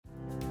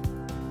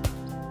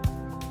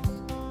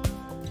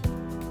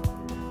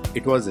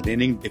It was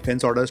raining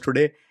defense orders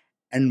today,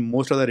 and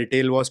most of the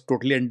retail was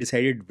totally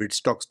undecided which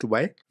stocks to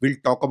buy. We'll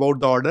talk about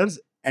the orders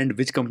and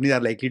which companies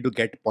are likely to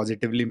get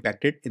positively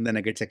impacted in the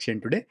nugget section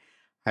today.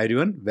 Hi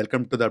everyone,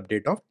 welcome to the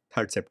update of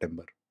 3rd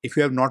September. If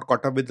you have not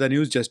caught up with the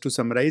news, just to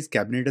summarize,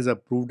 Cabinet has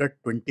approved a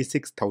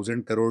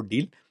 26,000 crore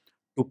deal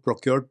to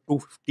procure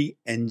 250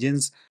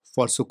 engines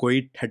for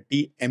Sukhoi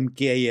 30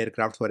 MKI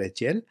aircraft for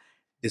HAL.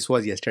 This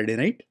was yesterday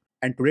night.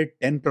 And today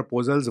 10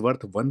 proposals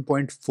worth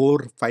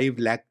 1.45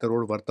 lakh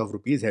crore worth of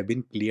rupees have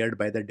been cleared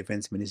by the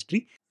Defense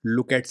Ministry.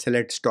 Look at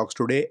select stocks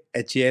today.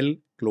 HAL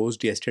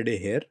closed yesterday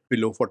here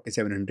below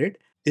 4700.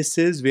 This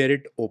is where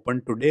it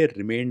opened today,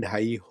 remained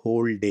high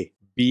whole day.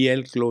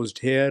 BL closed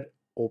here,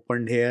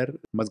 opened here.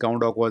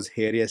 Mazgaon Dock was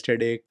here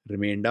yesterday,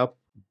 remained up.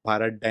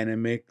 Bharat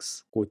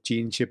Dynamics,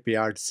 Cochin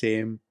Shipyard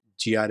same,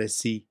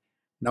 GRSE.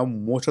 Now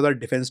most of the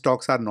defense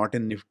stocks are not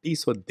in Nifty,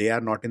 so they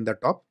are not in the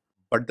top.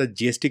 But the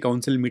GST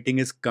Council meeting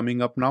is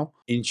coming up now.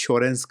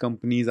 Insurance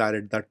companies are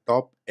at the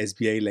top,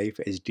 SBI Life,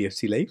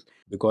 HDFC Life,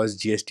 because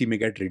GST may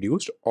get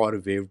reduced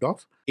or waived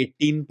off.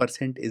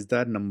 18% is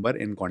the number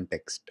in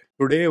context.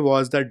 Today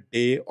was the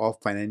day of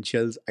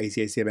financials.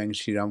 ICICI Bank,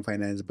 Shriram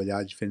Finance,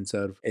 Bajaj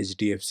Finserv,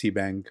 HDFC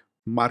Bank.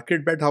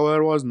 Market bet,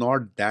 however, was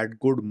not that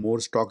good. More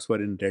stocks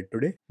were in red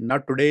today. Now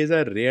today is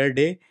a rare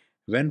day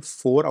when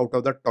 4 out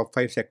of the top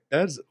 5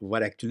 sectors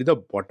were actually the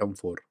bottom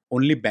 4.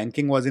 Only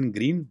banking was in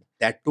green,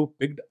 that too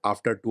picked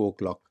after 2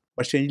 o'clock.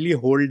 But strangely,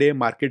 whole day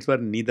markets were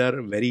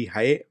neither very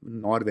high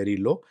nor very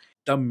low.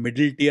 The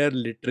middle tier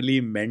literally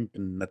meant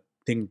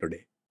nothing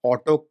today.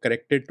 Auto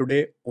corrected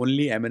today,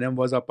 only M&M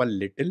was up a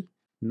little.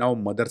 Now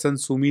Motherson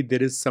Sumi,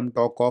 there is some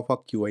talk of a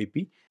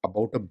QIP,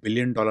 about $1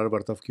 billion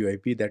worth of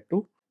QIP, that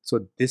too.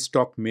 So this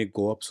stock may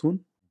go up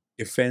soon.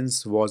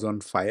 Defense was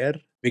on fire.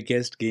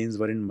 Biggest gains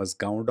were in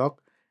Mazgaon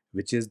Dock,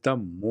 which is the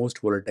most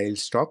volatile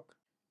stock.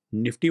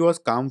 Nifty was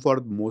calm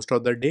for most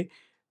of the day.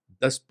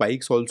 The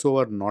spikes also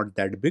were not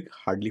that big,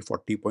 hardly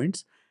 40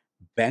 points.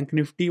 Bank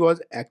Nifty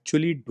was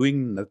actually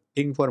doing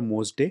nothing for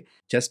most day.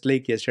 Just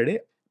like yesterday,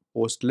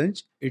 post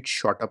lunch, it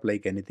shot up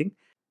like anything.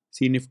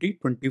 See Nifty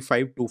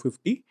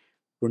 25,250,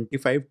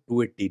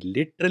 25,280,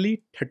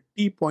 literally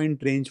 30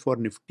 point range for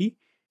Nifty.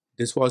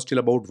 This was till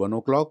about 1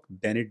 o'clock.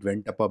 Then it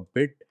went up a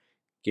bit,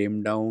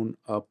 came down,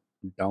 up,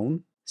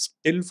 down.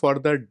 Still for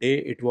the day,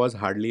 it was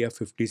hardly a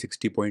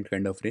 50-60 point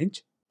kind of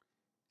range.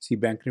 See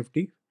Bank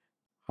Nifty,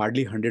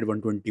 hardly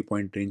 100-120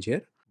 point range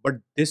here.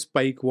 But this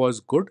spike was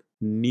good,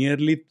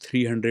 nearly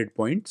 300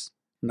 points.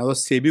 Now the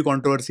SEBI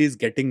controversy is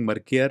getting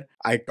murkier.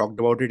 I talked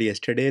about it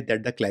yesterday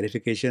that the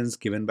clarifications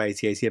given by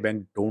ICICI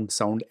Bank don't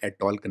sound at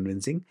all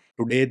convincing.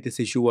 Today this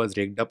issue was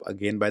raked up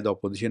again by the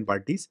opposition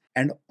parties,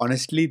 and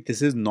honestly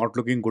this is not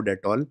looking good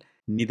at all,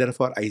 neither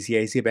for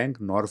ICICI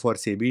Bank nor for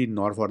SEBI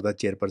nor for the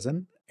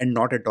chairperson, and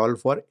not at all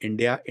for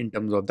India in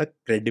terms of the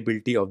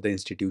credibility of the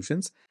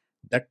institutions.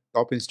 The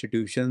top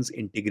institutions'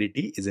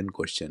 integrity is in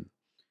question.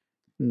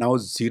 Now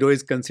 0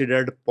 is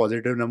considered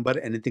positive number,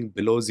 anything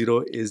below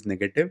 0 is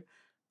negative.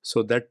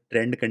 So that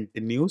trend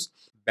continues.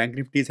 Bank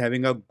Nifty is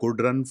having a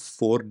good run,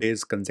 4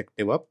 days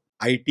consecutive up.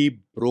 IT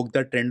broke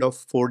the trend of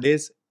 4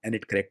 days and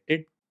it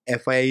corrected.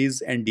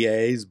 FIIs and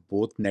DIIs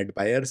both net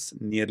buyers,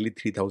 nearly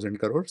 3,000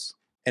 crores.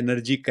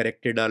 Energy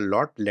corrected a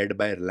lot, led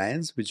by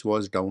Reliance, which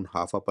was down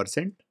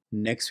 0.5%.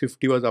 Next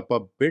 50 was up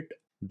a bit.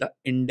 The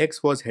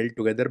index was held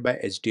together by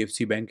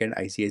HDFC Bank and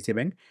ICICI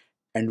Bank,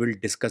 and we'll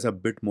discuss a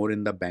bit more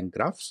in the bank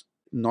graphs.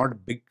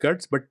 Not big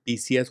cuts, but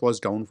TCS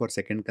was down for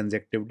second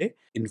consecutive day.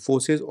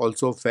 Infosys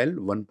also fell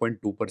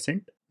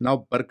 1.2%.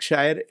 Now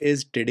Berkshire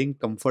is trading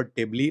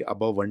comfortably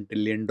above $1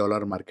 trillion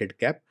market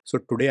cap. So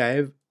today I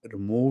have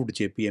removed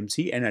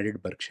JPMC and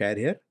added Berkshire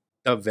here.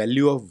 The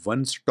value of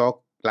one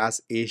stock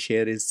class A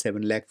share is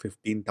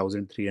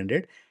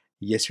 7,15,300.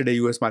 Yesterday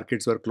US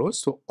markets were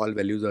closed, so all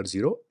values are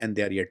 0 and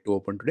they are yet to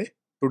open today.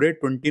 Today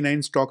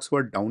 29 stocks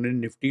were down in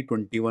Nifty,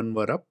 21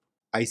 were up.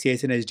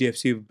 ICICI and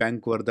HDFC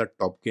Bank were the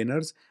top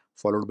gainers,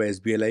 followed by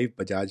SBI Life,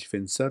 Bajaj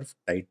Finserv,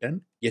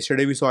 Titan.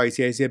 Yesterday we saw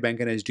ICICI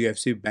Bank and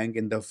HDFC Bank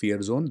in the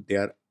fear zone. They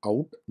are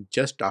out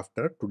just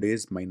after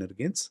today's minor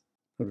gains.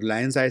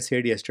 Reliance, I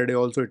said yesterday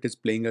also, it is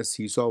playing a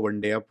seesaw,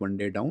 one day up, one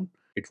day down.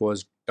 It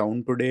was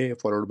down today,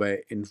 followed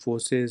by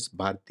Infosys,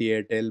 Bharti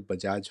Airtel,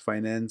 Bajaj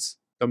Finance.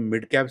 The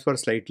mid caps were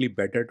slightly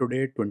better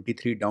today,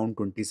 23 down,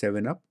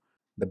 27 up.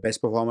 The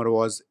best performer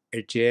was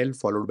HAL,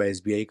 followed by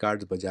SBI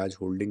Cards, Bajaj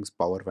Holdings,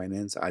 Power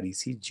Finance,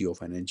 REC, Geo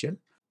Financial.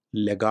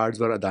 Laggards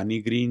were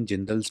Adani Green,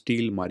 Jindal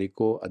Steel,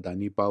 Marico,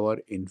 Adani Power,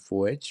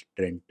 Info Edge,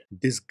 Trent.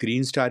 This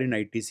green star in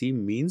ITC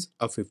means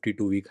a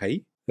 52-week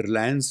high.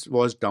 Reliance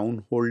was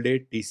down whole day,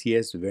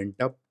 TCS went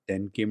up,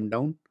 then came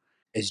down.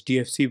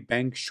 HDFC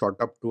Bank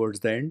shot up towards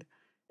the end.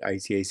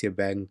 ICICI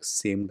Bank,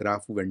 same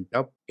graph, went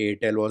up.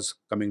 Airtel was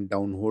coming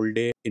down whole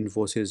day,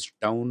 Infosys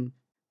down.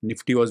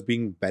 Nifty was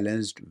being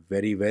balanced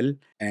very well,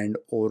 and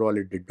overall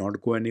it did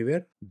not go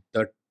anywhere.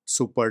 The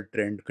super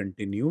trend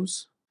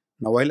continues.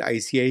 Now while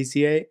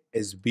ICICI,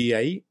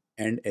 SBI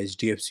and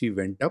HDFC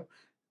went up,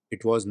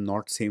 it was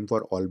not same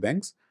for all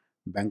banks.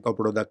 Bank of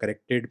Baroda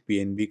corrected,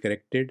 PNB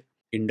corrected,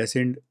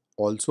 IndusInd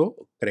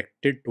also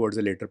corrected towards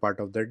the later part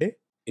of the day.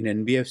 In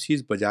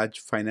NBFCs, Bajaj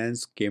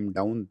Finance came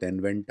down,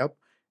 then went up.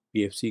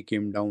 PFC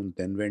came down,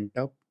 then went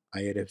up.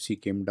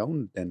 IRFC came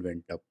down, then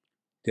went up.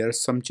 There are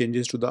some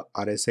changes to the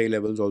RSI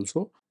levels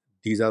also.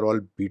 These are all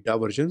beta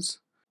versions.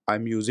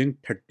 I'm using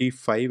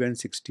 35 and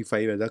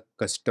 65 as a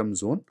custom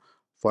zone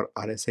for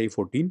RSI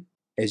 14.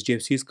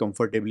 HDFC is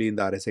comfortably in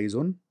the RSI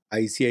zone.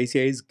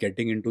 ICICI is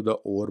getting into the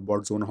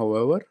overbought zone,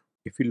 however.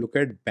 If you look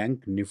at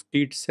Bank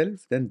Nifty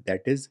itself, then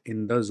that is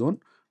in the zone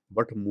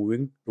but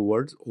moving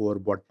towards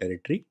overbought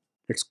territory.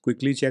 Let's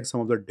quickly check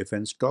some of the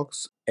defense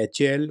stocks.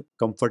 HAL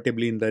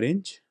comfortably in the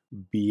range.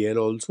 BL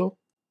also.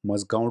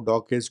 Mazgaon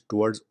Dock is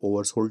towards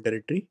oversold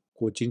territory.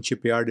 Cochin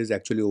Shipyard is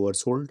actually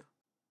oversold.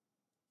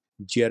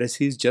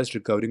 GRSE is just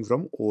recovering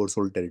from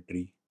oversold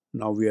territory.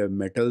 Now we have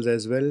metals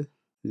as well.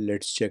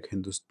 Let's check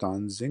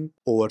Hindustan Zinc.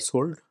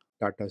 Oversold.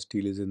 Tata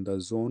Steel is in the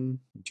zone.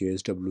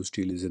 JSW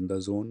Steel is in the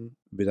zone.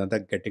 Vedanta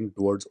getting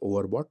towards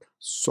overbought.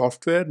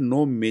 Software,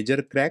 no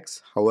major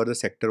cracks. However, the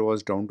sector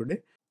was down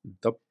today.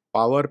 The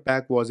power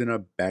pack was in a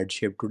bad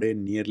shape today.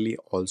 Nearly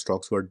all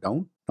stocks were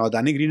down. Now,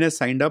 Adani Green has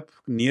signed up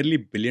nearly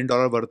 $1 billion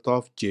worth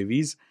of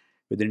JVs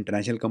with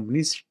international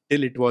companies.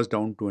 Still, it was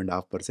down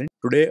 2.5%.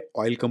 Today,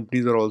 oil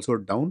companies are also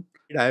down.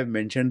 I have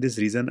mentioned this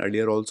reason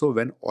earlier also.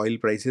 When oil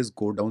prices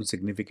go down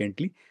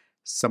significantly,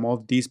 some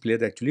of these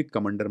players actually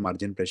come under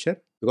margin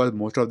pressure because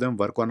most of them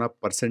work on a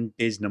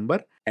percentage number,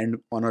 and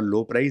on a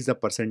low price the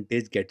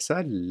percentage gets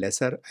a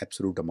lesser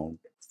absolute amount.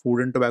 Food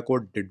and tobacco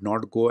did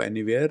not go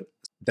anywhere.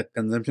 The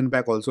consumption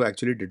pack also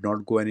actually did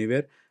not go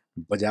anywhere.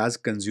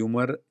 Bajaj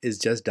Consumer is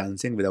just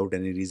dancing without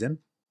any reason.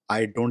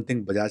 I don't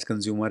think Bajaj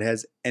Consumer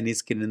has any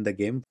skin in the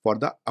game for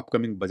the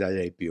upcoming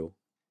Bajaj IPO.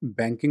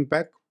 Banking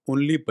pack,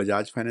 only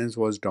Bajaj Finance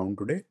was down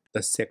today.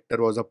 The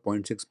sector was up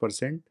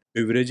 0.6%.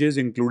 Beverages,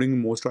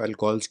 including most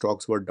alcohol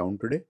stocks, were down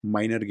today.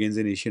 Minor gains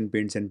in Asian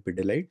Paints and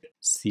Pidilite.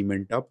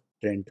 Cement up,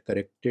 trend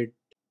corrected.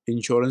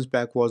 Insurance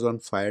pack was on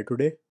fire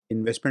today.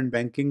 Investment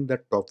banking,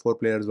 the top 4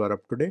 players were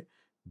up today.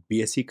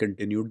 BSE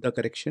continued the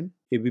correction.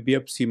 ABB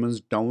up,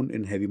 Siemens down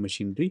in heavy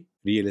machinery.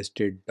 Real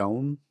estate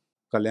down.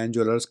 Kalyan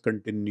Jewelers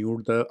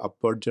continued the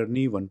upward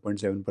journey,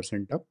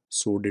 1.7% up.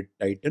 So did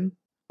Titan.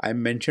 I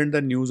mentioned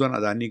the news on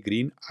Adani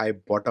Green. I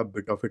bought a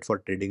bit of it for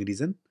trading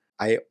reason.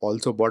 I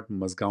also bought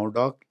Mazgaon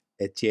Dock,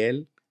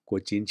 HAL,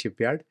 Cochin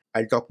Shipyard.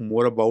 I'll talk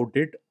more about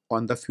it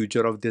on the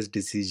future of this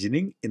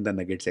decisioning in the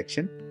nugget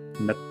section.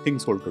 Nothing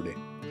sold today.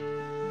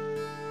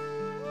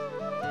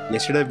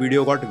 Yesterday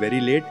video got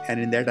very late, and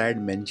in that I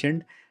had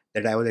mentioned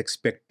that I was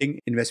expecting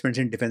investments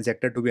in defense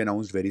sector to be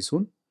announced very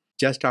soon.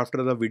 Just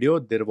after the video,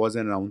 there was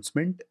an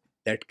announcement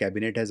that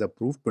cabinet has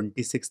approved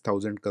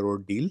 26,000 crore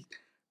deal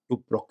to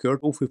procure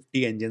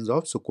 250 engines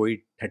of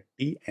Sukhoi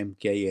 30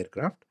 MKI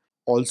aircraft.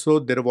 Also,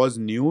 there was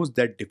news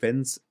that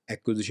Defense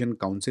Acquisition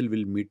Council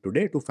will meet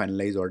today to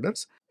finalize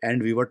orders,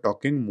 and we were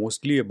talking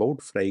mostly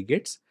about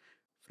frigates.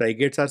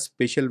 Frigates are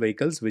special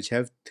vehicles which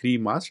have 3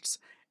 masts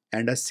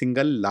and a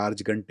single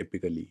large gun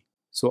typically.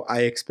 So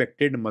I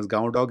expected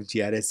Mazgaon Dock,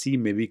 GRSE,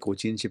 maybe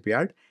Cochin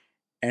Shipyard,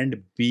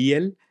 and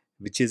BL,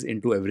 which is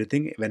into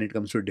everything when it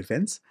comes to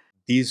defense,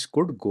 these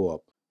could go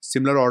up.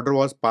 Similar order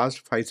was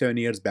passed 5-7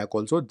 years back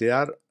also. There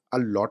are a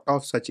lot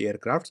of such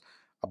aircrafts,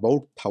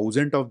 about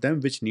 1,000 of them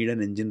which need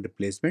an engine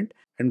replacement,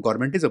 and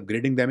government is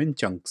upgrading them in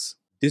chunks.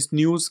 This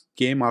news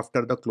came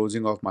after the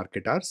closing of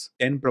market hours.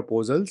 10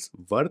 proposals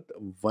worth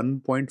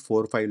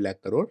 1.45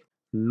 lakh crore.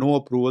 No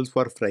approvals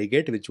for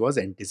frigate, which was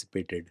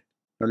anticipated.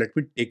 Now let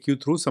me take you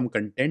through some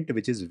content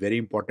which is very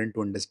important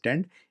to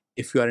understand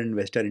if you are an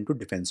investor into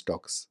defense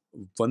stocks.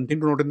 One thing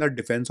to note in the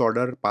defense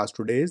order passed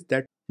today is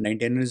that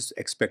 99 is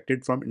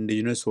expected from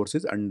indigenous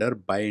sources under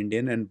Buy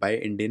Indian and Buy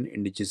Indian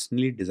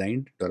indigenously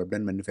designed, developed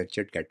and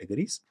manufactured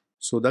categories.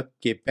 So the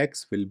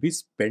CAPEX will be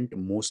spent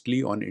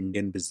mostly on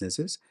Indian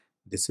businesses.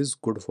 This is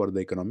good for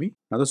the economy.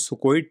 Now the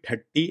Sukhoi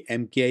 30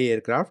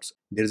 MKI aircrafts,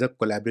 there is a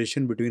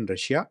collaboration between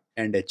Russia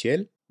and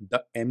HAL.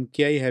 The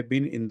MKI have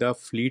been in the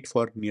fleet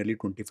for nearly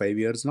 25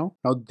 years now.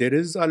 Now there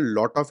is a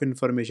lot of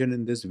information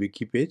in this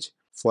wiki page.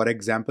 For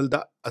example,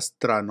 the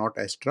Astra, not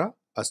Astra,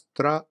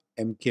 Astra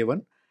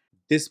Mk1.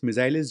 This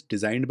missile is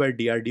designed by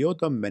DRDO.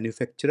 The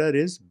manufacturer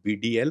is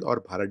BDL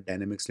or Bharat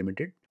Dynamics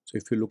Limited. So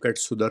if you look at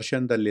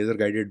Sudarshan, the laser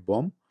guided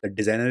bomb, the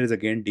designer is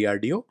again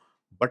DRDO,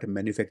 but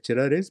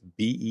manufacturer is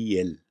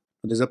BEL.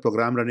 There's a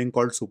program running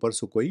called Super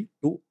Sukhoi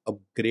to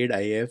upgrade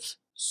IAF's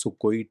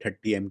Sukhoi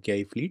 30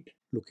 MKI fleet.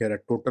 Look here, a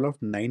total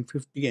of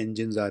 950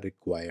 engines are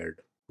required.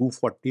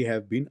 240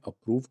 have been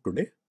approved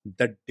today.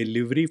 The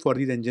delivery for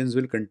these engines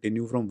will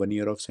continue from 1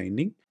 year of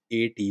signing,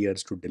 8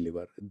 years to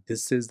deliver.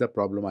 This is the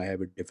problem I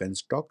have with defense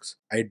stocks.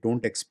 I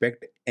don't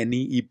expect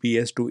any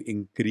EPS to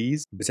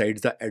increase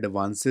besides the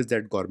advances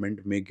that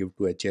government may give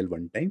to HL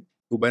one time.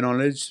 To my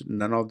knowledge,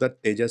 none of the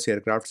Tejas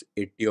aircrafts,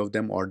 80 of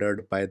them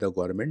ordered by the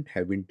government,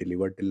 have been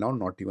delivered till now,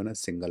 not even a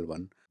single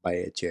one by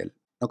HL.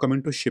 Now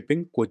coming to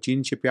shipping,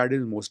 Cochin Shipyard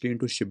is mostly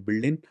into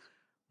shipbuilding,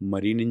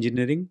 marine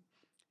engineering,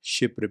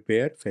 ship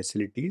repair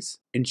facilities.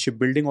 In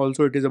shipbuilding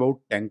also it is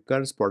about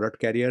tankers, product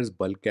carriers,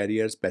 bulk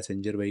carriers,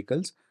 passenger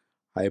vehicles.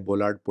 high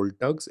bollard pull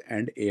tugs,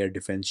 and air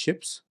defense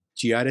ships.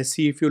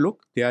 GRSE, if you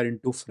look, they are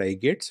into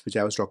frigates, which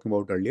I was talking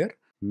about earlier,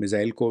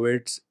 missile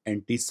corvettes,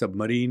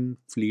 anti-submarine,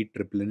 fleet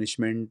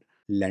replenishment,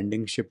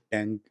 landing ship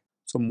tank.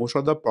 So most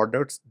of the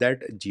products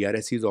that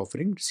GRSE is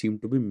offering seem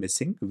to be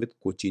missing with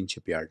Cochin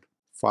Shipyard.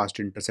 Fast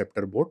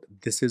interceptor boat.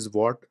 This is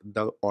what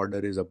the order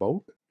is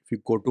about. If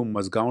you go to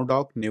Mazgaon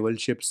Dock, naval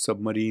ships,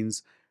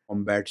 submarines,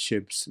 combat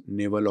ships,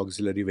 naval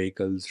auxiliary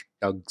vehicles,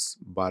 tugs,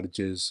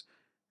 barges,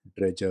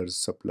 dredgers,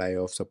 supply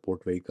of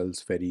support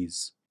vehicles,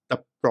 ferries.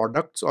 The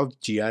products of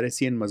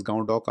GRSE and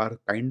Mazgaon Dock are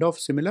kind of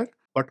similar,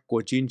 but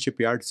Cochin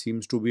Shipyard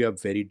seems to be a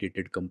very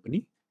dated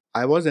company.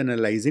 I was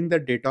analyzing the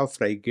data of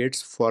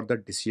frigates for the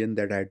decision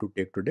that I had to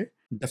take today.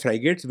 The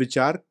frigates which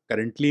are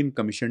currently in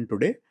commission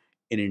today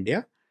in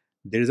India,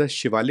 there is a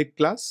Shivalik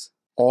class.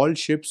 All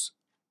ships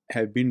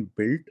have been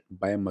built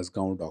by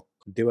Mazgaon Dock.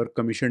 They were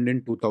commissioned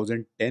in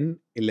 2010,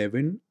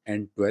 11,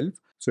 and 12.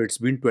 So it's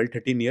been 12,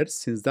 13 years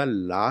since the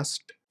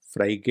last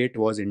frigate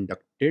was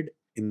inducted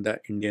in the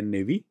Indian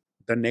Navy.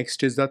 The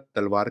next is the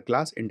Talwar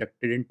class,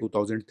 inducted in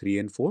 2003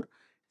 and 4.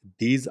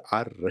 These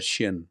are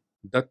Russian.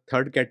 The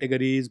third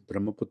category is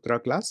Brahmaputra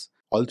class.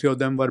 All three of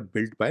them were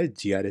built by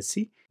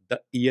GRSE.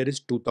 The year is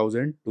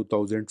 2000,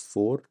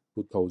 2004,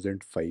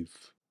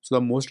 2005. So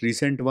the most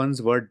recent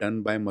ones were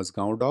done by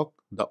Mazgaon Dock.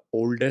 The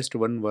oldest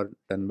one were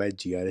done by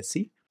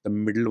GRSE. The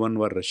middle one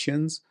were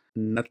Russians.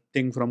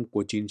 Nothing from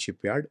Cochin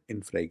Shipyard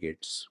in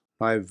frigates.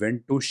 Now I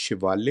went to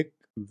Shivalik,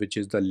 which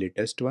is the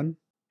latest one.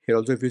 Here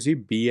also, if you see,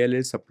 BL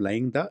is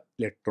supplying the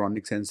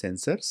electronics and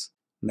sensors.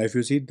 Now if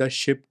you see, the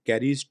ship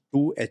carries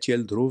two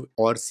HL Dhruv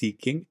or Sea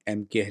King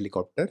MK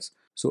helicopters.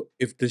 So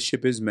if this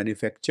ship is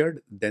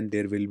manufactured, then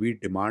there will be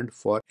demand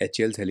for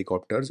HL's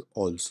helicopters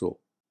also.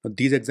 Now,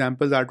 these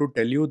examples are to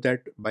tell you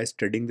that by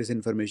studying this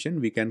information,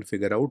 we can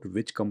figure out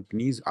which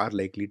companies are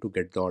likely to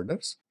get the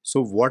orders.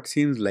 So what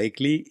seems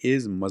likely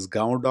is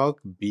Mazgaon Dock,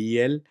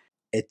 BL,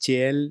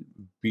 HAL,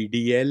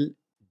 BDL,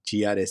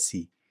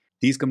 GRSE.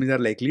 These companies are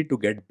likely to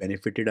get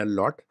benefited a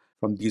lot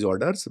from these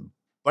orders.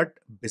 But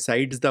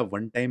besides the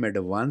one-time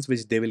advance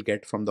which they will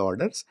get from the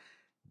orders,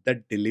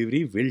 the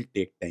delivery will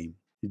take time.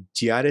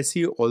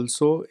 GRSE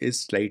also is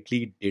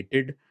slightly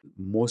dated.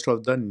 Most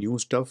of the new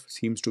stuff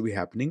seems to be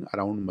happening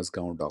around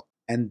Mazgaon Dock.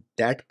 And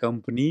that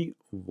company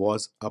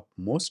was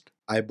upmost.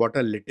 I bought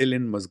a little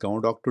in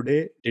Mazgaon Dock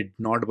today. Did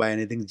not buy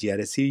anything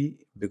GRSE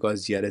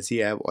because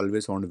GRSE I have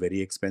always found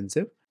very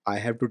expensive. I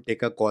have to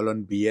take a call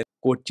on BL.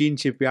 Cochin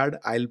Shipyard,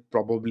 I'll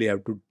probably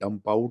have to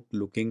dump out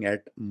looking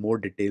at more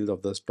details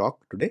of the stock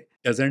today.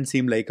 Doesn't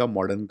seem like a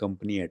modern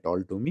company at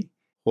all to me.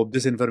 Hope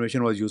this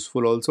information was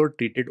useful also.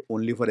 Treat it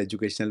only for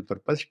educational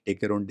purpose.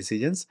 Take your own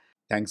decisions.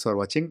 Thanks for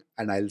watching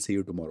and I'll see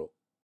you tomorrow.